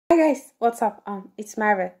Hi guys, what's up? It's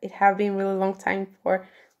Marva. It have been really long time for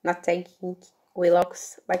not taking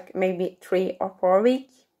vlogs, like maybe 3 or 4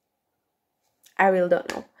 weeks. I really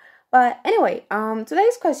don't know. But anyway,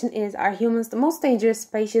 today's question is: are humans the most dangerous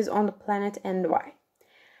species on the planet, and why?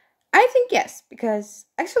 I think yes, because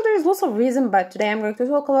actually there's lots of reasons, but today I'm going to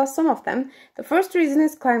talk about some of them. The first reason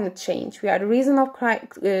is climate change. We are the reason of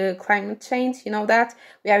climate change. You know that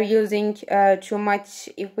we are using too much.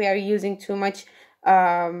 If we are using too much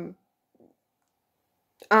unrenewable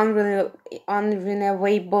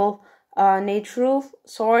natural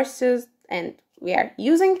sources and we are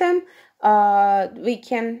using them, we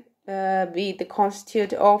can be the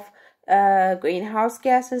constitute of greenhouse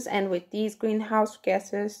gases, and with these greenhouse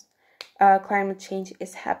gases climate change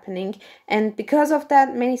is happening, and because of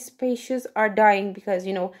that many species are dying, because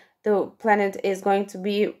the planet is going to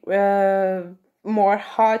be more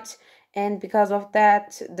hot, and because of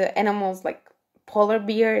that the animals like polar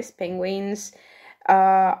bears, penguins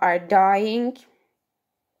are dying,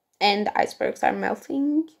 and icebergs are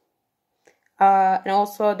melting, and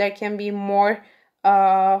also there can be more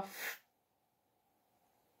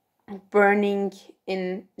burning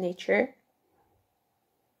in nature.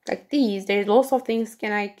 Like these, there's lots of things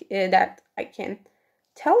that I can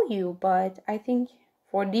tell you, but I think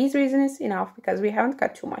for these reasons enough, because we haven't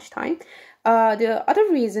got too much time. The other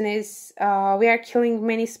reason is we are killing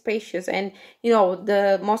many species, and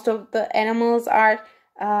the most of the animals are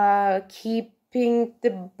keeping the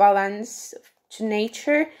balance to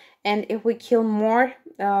nature, and if we kill more,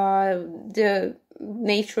 the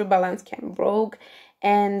nature balance can broke,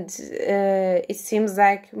 and it seems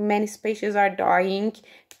like many species are dying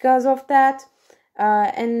because of that,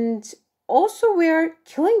 and also we are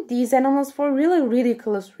killing these animals for really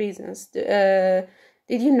ridiculous reasons.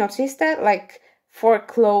 Did you notice that? Like for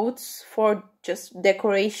clothes, for just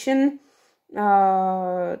decoration.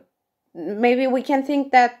 Maybe we can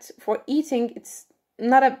think that for eating it's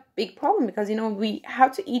not a big problem, because we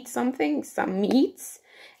have to eat something, some meats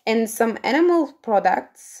and some animal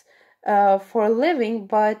products for a living,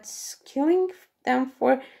 but killing them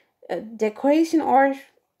for decoration or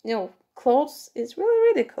clothes is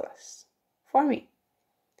really ridiculous for me.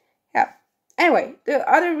 Yeah. Anyway, the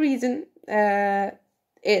other reason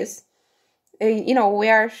is we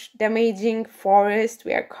are damaging forests,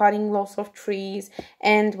 we are cutting lots of trees,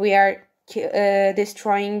 and we are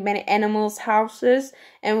destroying many animals' houses,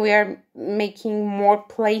 and we are making more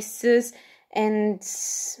places, and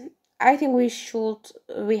I think we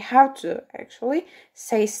have to actually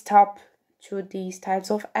say stop to these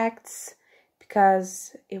types of acts,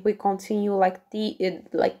 because if we continue like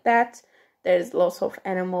that, there's lots of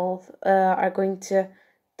animals are going to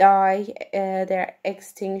die, their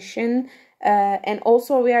extinction, and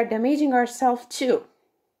also we are damaging ourselves too.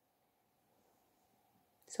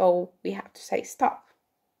 So we have to say stop.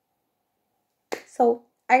 So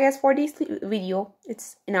I guess for this video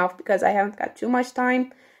it's enough, because I haven't got too much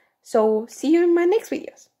time. So see you in my next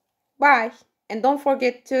videos. Bye. And don't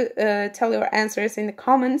forget to tell your answers in the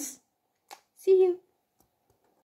comments. See you.